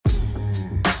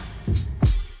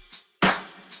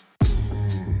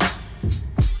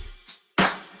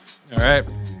right.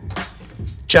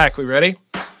 Jack, we ready?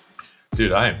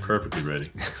 Dude, I am perfectly ready.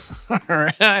 All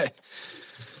right.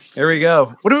 Here we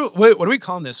go. What are we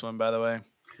calling this one, by the way?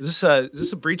 Is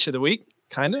this a breach of the week?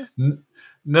 Kind of?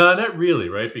 No, not really,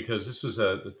 right? Because this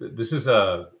is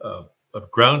a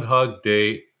Groundhog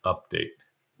Day update.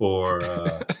 Or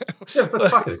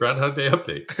fuck it, Groundhog Day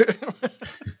update.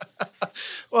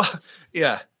 Well,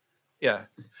 yeah.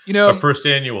 Our first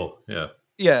annual, yeah.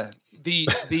 Yeah,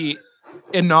 the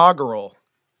inaugural,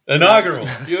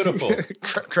 beautiful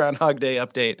Groundhog Day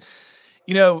update.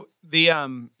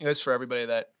 It's for everybody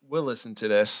that will listen to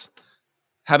this.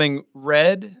 Having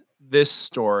read this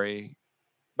story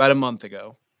about a month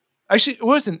ago, actually, it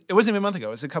wasn't even a month ago.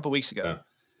 It was a couple weeks ago.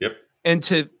 Yep. And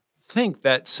to think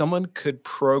that someone could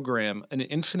program an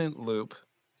infinite loop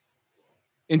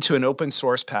into an open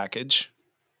source package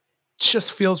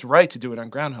just feels right to do it on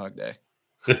Groundhog Day.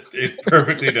 It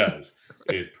perfectly does.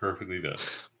 It perfectly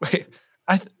does. Wait,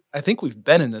 I think we've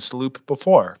been in this loop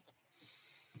before.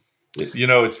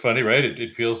 It's funny, right?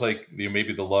 It feels like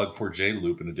maybe the log4j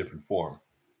loop in a different form.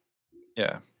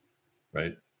 Yeah.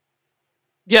 Right?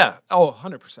 Yeah. Oh,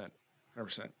 100%.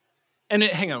 100%. And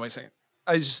hang on, wait a second.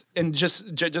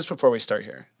 Just before we start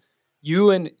here,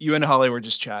 you and Holly were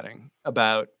just chatting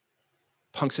about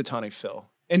Punxsutawney Phil.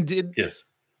 And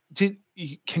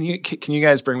can you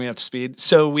guys bring me up to speed?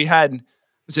 So we had,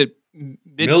 was it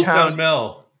Milltown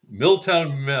Mel?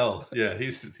 Milltown Mel. Yeah,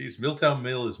 he's Milltown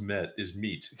Mel is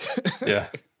meat. Yeah.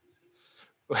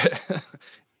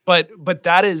 but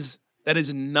that is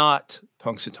not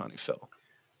Punxsutawney Phil.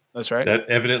 That's right. That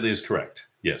evidently is correct.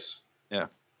 Yes. Yeah.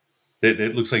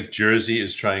 It looks like Jersey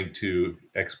is trying to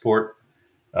export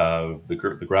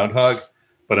the groundhog,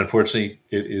 but unfortunately,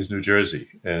 it is New Jersey,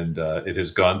 and it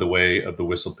has gone the way of the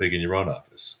whistle pig in your own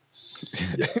office.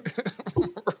 Yeah.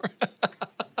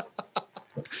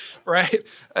 Right.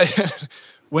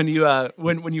 When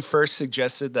you first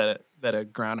suggested that a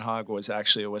groundhog was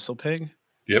actually a whistle pig,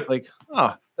 yep. Like,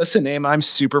 that's a name I'm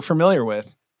super familiar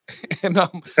with, and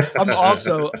I'm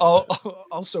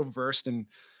also versed in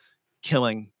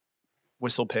killing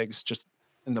whistle pigs just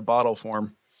in the bottle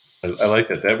form. I like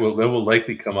that. That will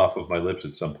likely come off of my lips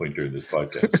at some point during this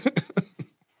podcast.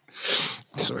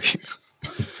 Sweet.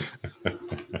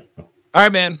 All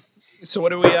right, man. So what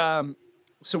do we?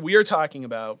 So we are talking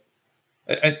about.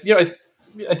 I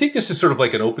think this is sort of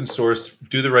like an open source,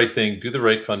 do the right thing, do the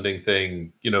right funding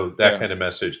thing, that kind of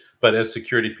message. But as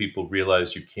security people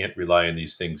realize you can't rely on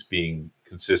these things being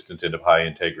consistent and of high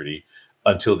integrity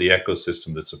until the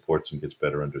ecosystem that supports them gets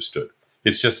better understood.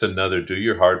 It's just another, do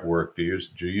your hard work, do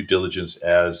your diligence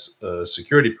as a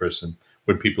security person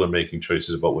when people are making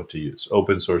choices about what to use.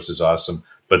 Open source is awesome,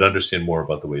 but understand more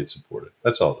about the way it's supported.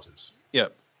 That's all it is. Yeah.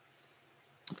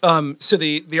 So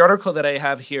the article that I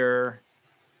have here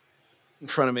in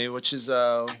front of me, which is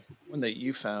one that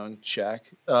you found,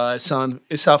 Jack, it's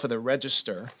off of the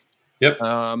Register. Yep.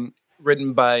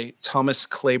 Written by Thomas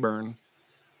Claiborne.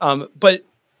 But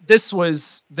this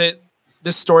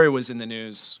story was in the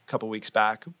news a couple weeks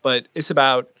back, but it's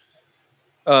about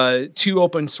two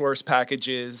open source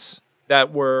packages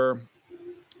that were,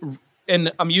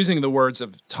 and I'm using the words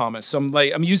of Thomas, so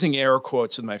I'm using air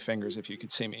quotes with my fingers if you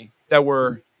could see me, that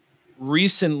were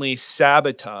recently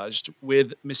sabotaged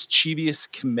with mischievous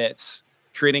commits,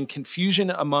 creating confusion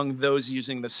among those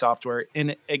using the software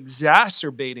and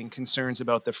exacerbating concerns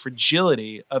about the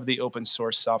fragility of the open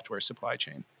source software supply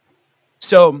chain.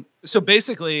 So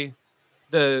basically,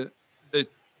 the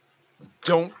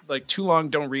don't like too long,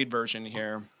 don't read version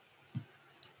here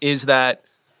is that,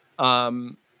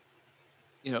 in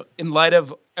light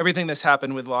of everything that's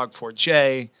happened with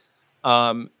Log4j,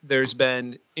 there's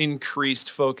been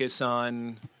increased focus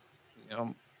on,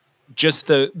 just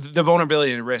the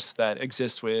vulnerability and risks that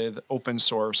exist with open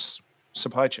source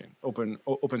supply chain,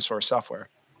 open source software.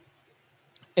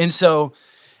 And so,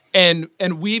 and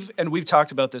we've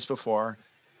talked about this before.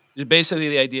 Basically,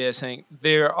 the idea is saying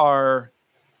there are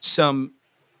some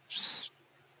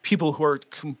people who are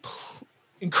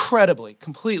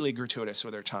completely gratuitous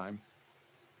with their time,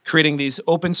 creating these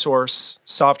open source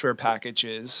software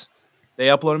packages. They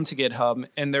upload them to GitHub,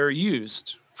 and they're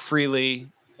used freely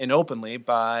and openly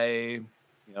by,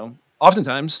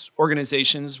 oftentimes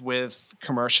organizations with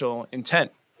commercial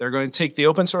intent. They're going to take the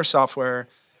open source software,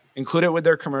 include it with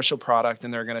their commercial product,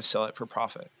 and they're going to sell it for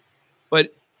profit.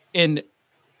 But in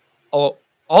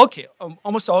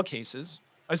almost all cases,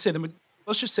 I'd say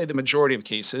let's just say the majority of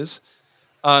cases,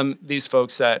 these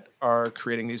folks that are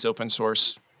creating these open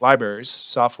source libraries,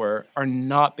 software, are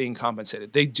not being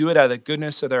compensated. They do it out of the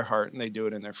goodness of their heart, and they do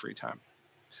it in their free time.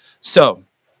 So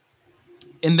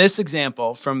in this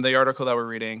example from the article that we're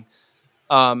reading,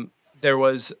 there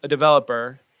was a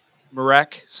developer,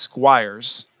 Marek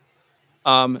Squires,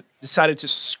 decided to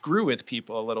screw with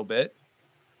people a little bit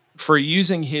for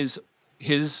using his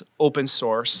open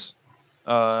source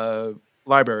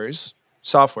libraries,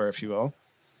 software, if you will.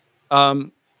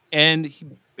 And he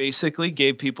basically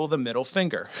gave people the middle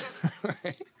finger.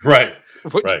 Right.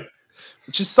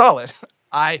 Which is solid.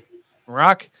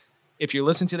 Marek, if you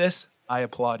listen to this, I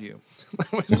applaud you.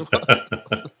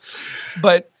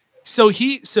 But so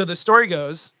the story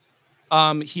goes,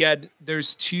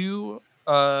 there's two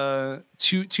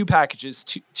packages,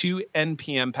 two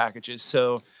NPM packages.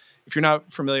 So if you're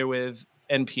not familiar with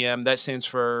NPM, that stands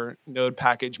for Node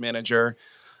Package Manager.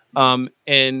 And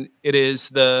it is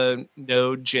the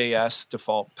Node.js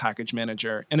default package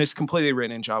manager, and it's completely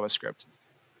written in JavaScript.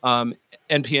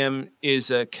 NPM is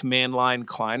a command line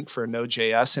client for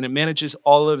Node.js, and it manages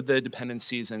all of the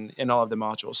dependencies in all of the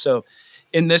modules. So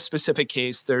in this specific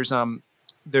case, there's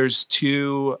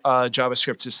two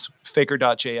JavaScripts,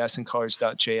 faker.js and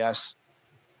colors.js.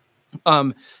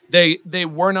 They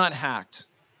were not hacked.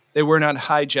 They were not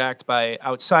hijacked by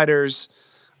outsiders.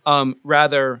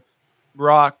 Rather,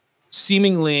 Rock,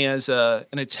 seemingly as an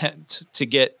attempt to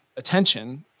get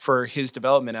attention for his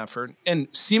development effort, and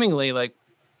seemingly like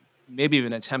maybe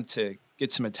even attempt to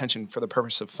get some attention for the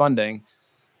purpose of funding,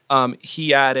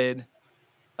 he added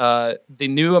the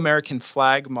new American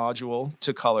flag module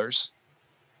to colors,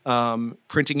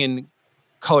 printing in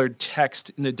colored text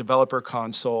in the developer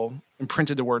console, and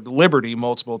printed the word liberty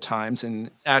multiple times in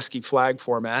ASCII flag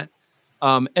format,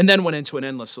 and then went into an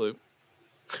endless loop.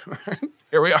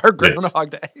 Here we are,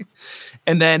 Groundhog Day.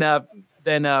 And then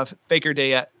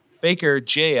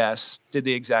Faker.js did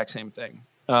the exact same thing.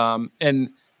 And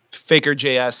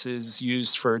Faker.js is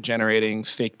used for generating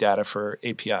fake data for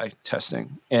API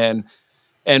testing. And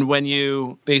when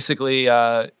you basically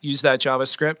use that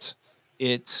JavaScript,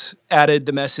 it added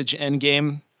the message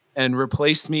endgame and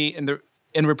replaced the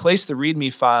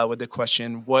README file with the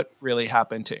question, "What really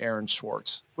happened to Aaron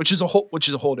Swartz?" Which is a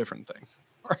whole different thing.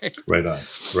 Right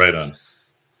on.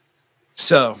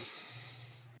 So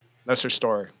that's her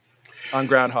story on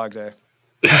Groundhog Day.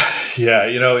 Yeah,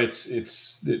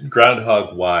 it's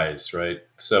Groundhog wise, right?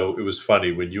 So it was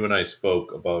funny when you and I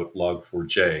spoke about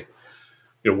Log4j.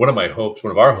 One of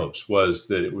our hopes was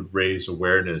that it would raise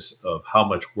awareness of how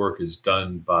much work is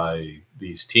done by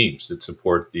these teams that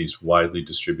support these widely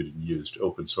distributed and used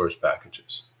open source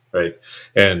packages, right?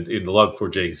 And in the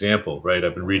Log4j example, right,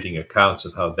 I've been reading accounts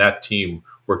of how that team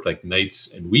worked like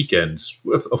nights and weekends,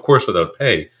 of course without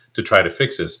pay, to try to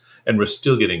fix this. And we're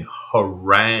still getting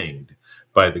harangued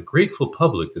by the grateful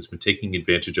public that's been taking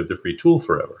advantage of the free tool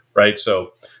forever, right?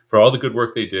 So for all the good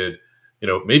work they did,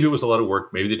 maybe it was a lot of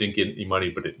work, maybe they didn't get any money,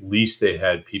 but at least they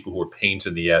had people who were pains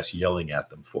in the ass yelling at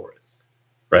them for it,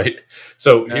 right?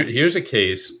 So here's a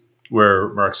case where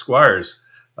Mark Squires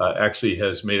actually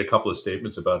has made a couple of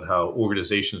statements about how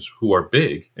organizations who are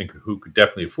big and who could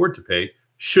definitely afford to pay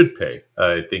should pay.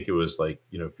 I think it was like,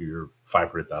 if you're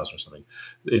 500,000 or something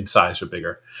in size or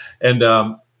bigger. And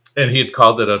he had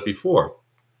called that out before.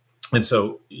 And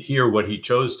so here, what he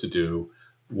chose to do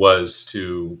was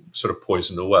to sort of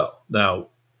poison the well. Now,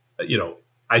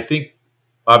 I think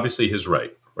obviously his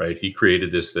right? He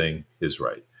created this thing, his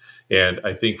right. And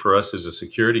I think for us as a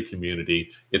security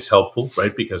community, it's helpful,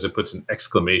 right? Because it puts an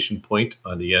exclamation point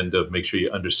on the end of make sure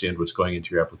you understand what's going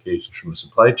into your applications from a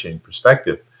supply chain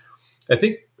perspective. I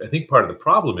think part of the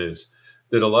problem is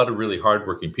that a lot of really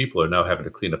hardworking people are now having to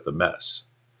clean up the mess.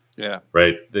 Yeah.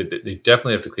 Right. They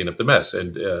definitely have to clean up the mess.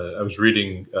 And I was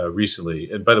reading recently,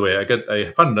 and by the way,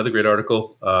 I found another great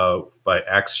article by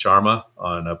Axe Sharma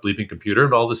on Bleeping Computer,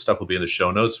 and all this stuff will be in the show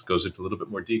notes. It goes into a little bit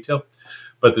more detail.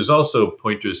 But there's also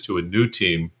pointers to a new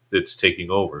team that's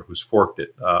taking over, who's forked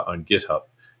it on GitHub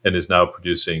and is now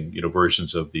producing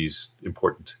versions of these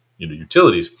important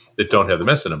utilities that don't have the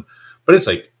mess in them. But it's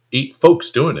like 8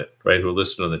 folks doing it, right, who are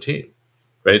listed on the team.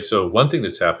 Right. So one thing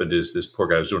that's happened is this poor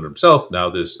guy was doing it himself. Now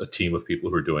there's a team of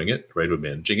people who are doing it, right, who are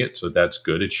managing it. So that's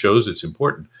good. It shows it's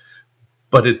important.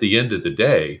 But at the end of the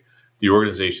day, the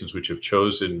organizations which have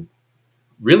chosen,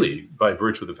 really by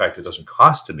virtue of the fact it doesn't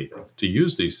cost anything to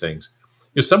use these things,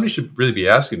 somebody should really be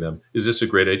asking them, is this a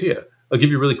great idea? I'll give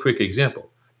you a really quick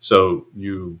example. So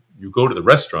you go to the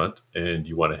restaurant and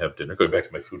you want to have dinner, going back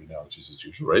to my food analogies as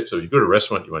usual, right? So you go to a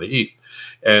restaurant, you want to eat,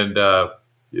 and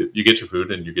you get your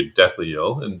food and you get deathly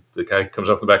ill. And the guy comes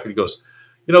off the back and he goes,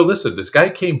 listen, this guy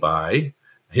came by,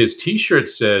 his t-shirt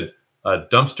said,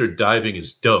 dumpster diving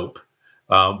is dope.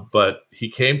 But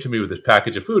he came to me with this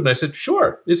package of food and I said,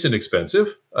 sure, it's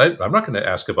inexpensive. I'm not going to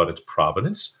ask about its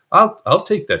provenance. I'll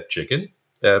take that chicken.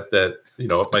 that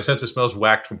my sense of smell is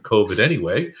whacked from COVID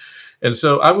anyway. And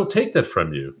so I will take that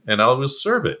from you and I will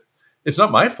serve it. It's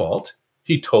not my fault.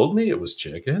 He told me it was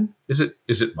chicken. Is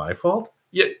it my fault?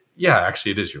 Yeah,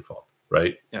 actually it is your fault,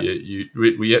 right? Yeah.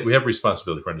 We have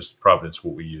responsibility for providence,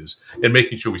 what we use, and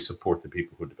making sure we support the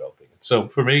people who are developing it. So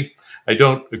for me, I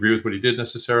don't agree with what he did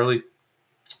necessarily,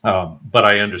 but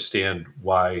I understand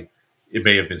why it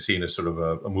may have been seen as sort of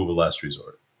a move of last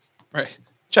resort. Right.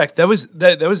 Check. That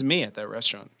was me at that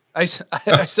restaurant. I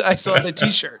saw the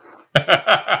T-shirt.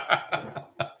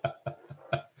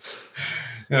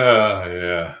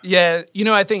 Yeah. Yeah.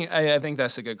 I think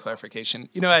that's a good clarification.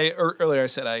 Earlier I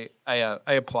said I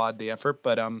applaud the effort,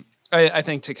 but I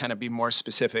think to kind of be more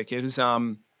specific, it was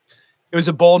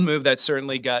a bold move that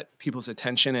certainly got people's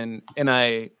attention,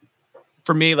 and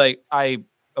for me, like, I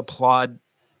applaud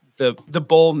the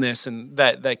boldness and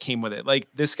that came with it. Like,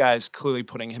 this guy's clearly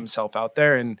putting himself out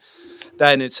there, and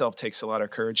that in itself takes a lot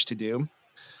of courage to do.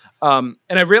 And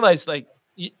I realized, like,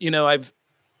 I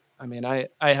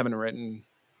haven't written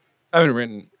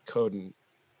code in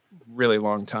a really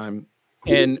long time,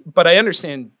 but I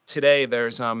understand today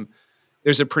there's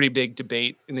a pretty big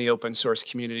debate in the open source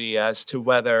community as to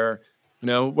whether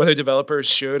developers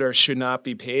should or should not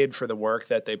be paid for the work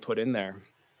that they put in there.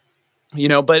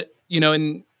 But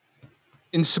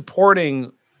in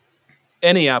supporting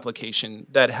any application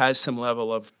that has some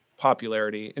level of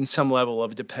popularity and some level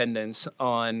of dependence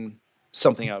on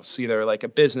something else, either like a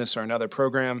business or another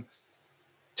program,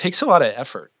 takes a lot of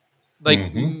effort.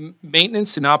 Like,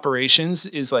 maintenance and operations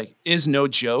is no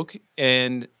joke.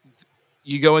 And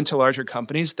you go into larger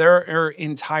companies, there are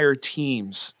entire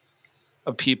teams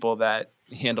of people that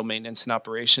handle maintenance and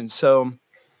operations. So,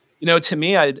 to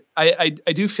me, I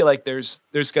do feel like there's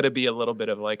got to be a little bit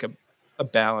of like a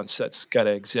balance that's got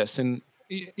to exist. And,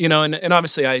 and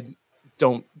obviously I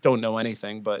don't know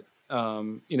anything, but,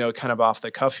 kind of off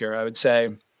the cuff here, I would say,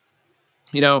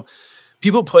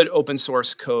 people put open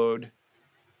source code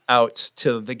out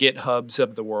to the GitHubs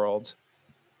of the world.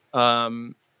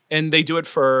 And they do it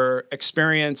for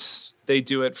experience. They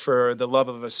do it for the love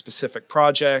of a specific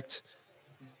project.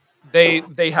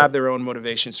 They have their own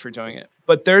motivations for doing it.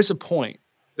 But there's a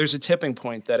tipping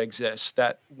point that exists,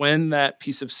 that when that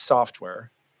piece of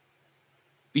software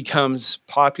becomes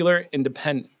popular and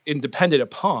depended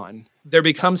upon, there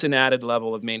becomes an added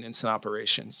level of maintenance and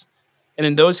operations. And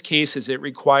in those cases, it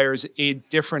requires a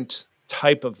different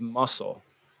type of muscle,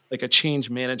 like a change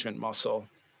management muscle,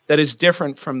 that is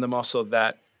different from the muscle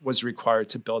that was required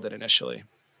to build it initially.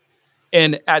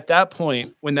 And at that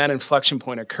point, when that inflection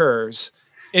point occurs,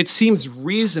 it seems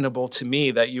reasonable to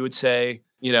me that you would say,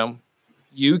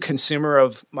 you consumer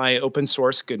of my open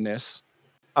source goodness,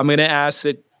 I'm going to ask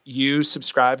that you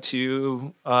subscribe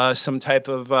to some type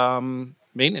of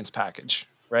maintenance package,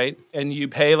 right? And you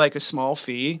pay like a small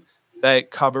fee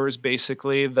that covers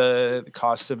basically the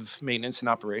cost of maintenance and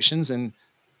operations. And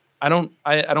I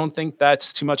don't think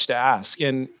that's too much to ask.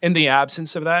 And in the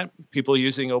absence of that, people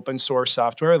using open source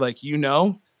software, like,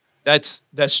 that's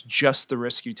just the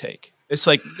risk you take. It's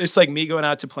like me going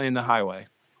out to play in the highway,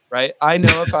 right? I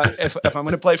know if I'm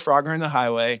going to play Frogger in the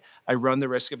highway, I run the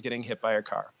risk of getting hit by a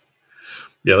car.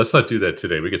 Yeah, let's not do that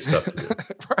today. We get stuff to do,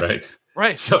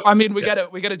 right. So I mean, we got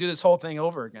to do this whole thing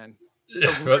over again.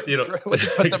 Put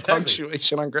the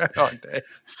punctuation on Groundhog Day.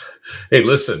 Hey,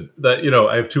 listen,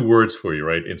 I have two words for you,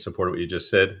 right, in support of what you just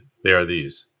said. They are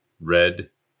these: red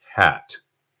hat.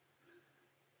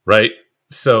 Right?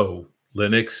 So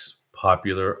Linux,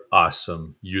 popular,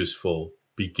 awesome, useful,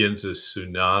 begins a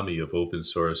tsunami of open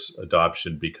source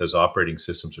adoption because operating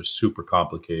systems are super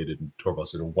complicated, and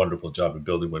Torvalds did a wonderful job of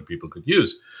building what people could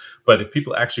use. But if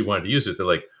people actually wanted to use it, they're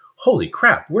like, holy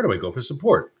crap, where do I go for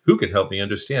support? Who can help me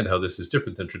understand how this is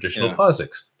different than traditional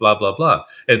POSIX? Blah, blah, blah.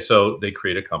 And so they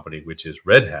create a company, which is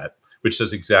Red Hat, which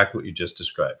does exactly what you just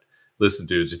described. Listen,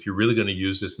 dudes, if you're really going to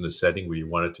use this in a setting where you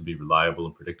want it to be reliable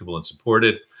and predictable and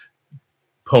supported,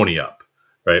 pony up,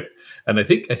 right? And I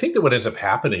think that what ends up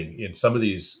happening in some of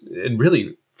these, and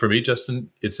really for me,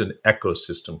 Justin, it's an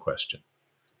ecosystem question,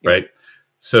 right?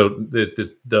 So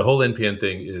the whole NPM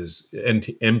thing is an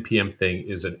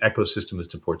ecosystem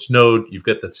that supports Node. You've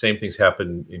got the same things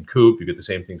happen in Kube. You get the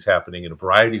same things happening in a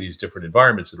variety of these different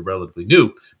environments that are relatively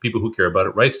new. People who care about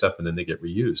it write stuff and then they get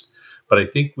reused. But I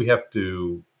think we have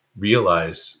to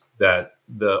realize that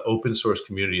the open source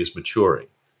community is maturing.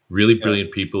 Really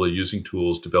brilliant people are using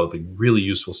tools, developing really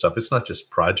useful stuff. It's not just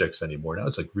projects anymore. Now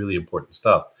it's like really important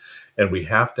stuff. And we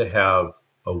have to have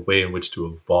a way in which to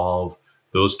evolve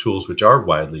those tools which are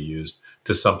widely used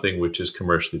to something which is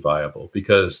commercially viable,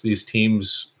 because these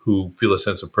teams who feel a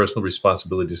sense of personal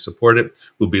responsibility to support it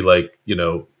will be like,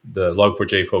 the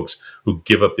Log4j folks who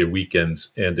give up their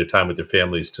weekends and their time with their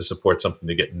families to support something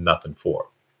they get nothing for.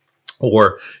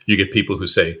 Or you get people who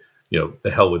say,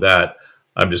 the hell with that.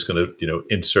 I'm just going to,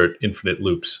 insert infinite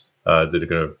loops that are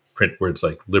going to print words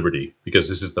like liberty, because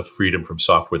this is the freedom from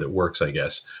software that works, I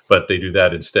guess. But they do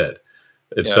that instead.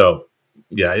 And so,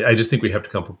 I just think we have to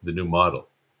come up with a new model.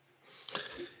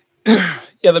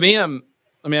 Yeah, let me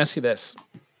ask you this.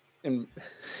 And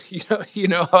you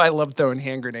know how I love throwing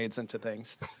hand grenades into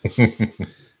things.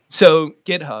 So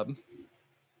GitHub,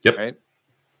 yep, right?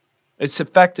 It's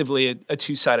effectively a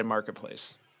two-sided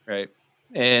marketplace, right?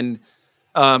 And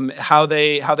how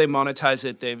they monetize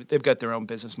it, they've got their own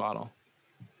business model.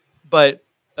 But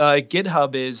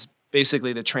GitHub is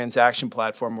basically the transaction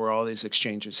platform where all these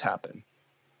exchanges happen.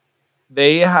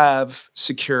 They have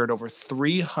secured over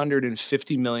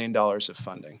 $350 million of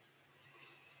funding.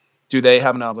 Do they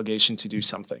have an obligation to do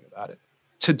something about it?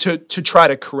 To try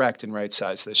to correct and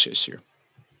right-size this issue?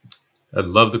 I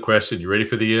love the question. You ready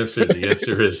for the answer? The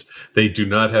answer is they do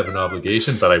not have an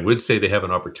obligation, but I would say they have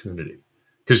an opportunity.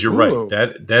 Because you're right.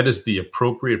 That is the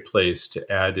appropriate place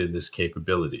to add in this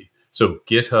capability. So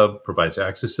GitHub provides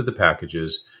access to the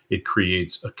packages. It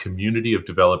creates a community of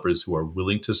developers who are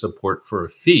willing to support for a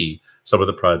fee some of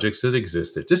the projects that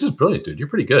exist there. This is brilliant, dude. You're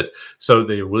pretty good. So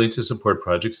they are willing to support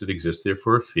projects that exist there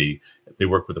for a fee. They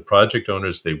work with the project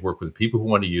owners. They work with the people who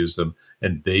want to use them.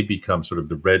 And they become sort of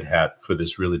the red hat for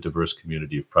this really diverse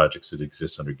community of projects that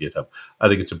exist under GitHub. I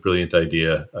think it's a brilliant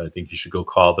idea. I think you should go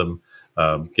call them,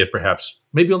 get perhaps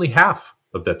maybe only half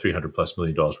of that $300+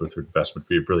 million worth of investment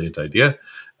for your brilliant idea.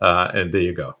 And there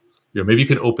you go. Maybe you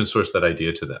can open source that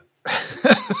idea to them.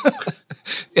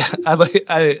 Yeah,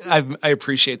 I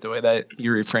appreciate the way that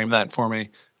you reframe that for me,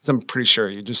 because I'm pretty sure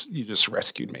you just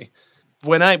rescued me.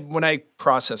 When I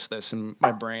process this in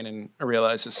my brain, and I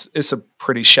realize it's a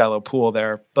pretty shallow pool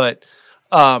there, but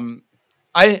I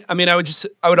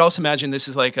would also imagine this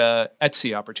is like a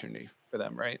Etsy opportunity for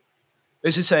them, right?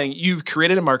 This is saying you've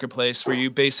created a marketplace where you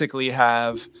basically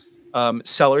have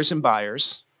sellers and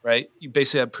buyers, right? You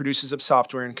basically have producers of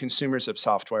software and consumers of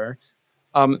software.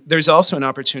 There's also an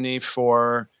opportunity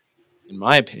for, in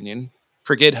my opinion,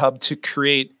 for GitHub to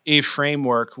create a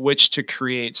framework to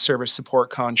create service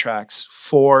support contracts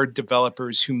for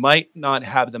developers who might not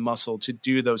have the muscle to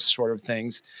do those sort of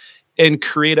things, and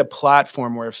create a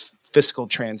platform where fiscal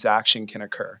transaction can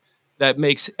occur that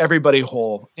makes everybody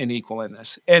whole and equal in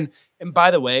this. And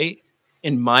by the way,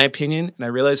 in my opinion, and I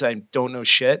realize I don't know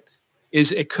shit,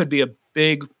 is it could be a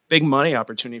big money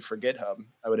opportunity for GitHub,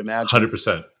 I would imagine.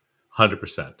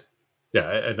 100%. Yeah,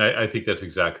 and I think that's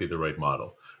exactly the right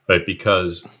model, right?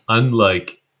 Because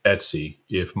unlike Etsy,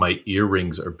 if my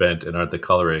earrings are bent and aren't the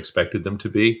color I expected them to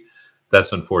be,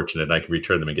 that's unfortunate, and I can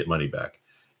return them and get money back.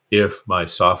 If my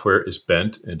software is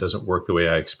bent and doesn't work the way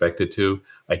I expect it to,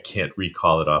 I can't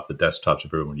recall it off the desktops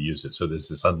of everyone who uses it. So there's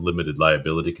this unlimited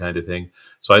liability kind of thing.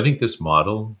 So I think this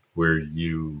model where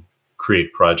you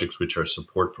create projects which are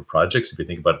support for projects, if you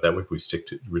think about it that way, if we stick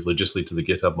religiously to the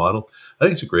GitHub model, I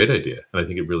think it's a great idea. And I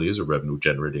think it really is a revenue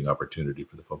generating opportunity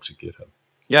for the folks at GitHub.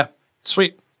 Yeah,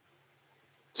 sweet.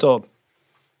 Sold.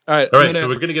 All right. So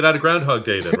we're going to get out of Groundhog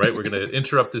Day then, right? We're going to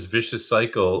interrupt this vicious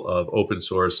cycle of open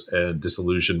source and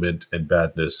disillusionment and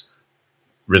badness.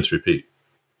 Rinse, repeat.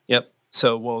 Yep.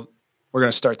 So we're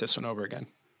going to start this one over again.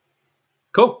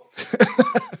 Cool.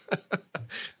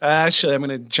 Actually, I'm going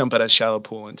to jump out of shallow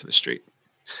pool into the street.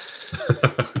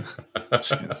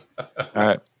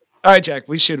 All right, Jack.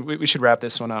 We should wrap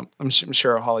this one up. I'm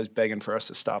sure Holly's begging for us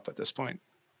to stop at this point.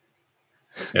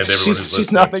 And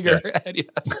she's nodding her head.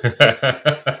 Yes.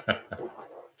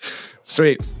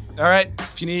 Sweet. All right.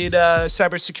 If you need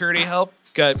cybersecurity help,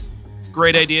 got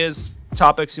great ideas,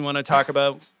 topics you want to talk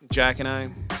about, Jack and I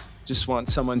just want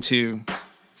someone to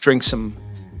drink some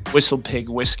Whistle Pig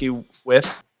whiskey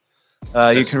with.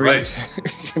 You can reach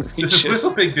this is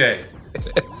Whistle Pig Day.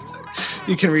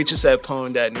 You can reach us at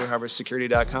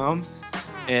pwned@newharborsecurity.com.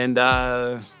 And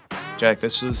Jack,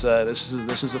 this is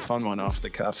a fun one off the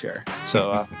cuff here.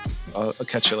 So I'll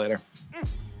catch you later.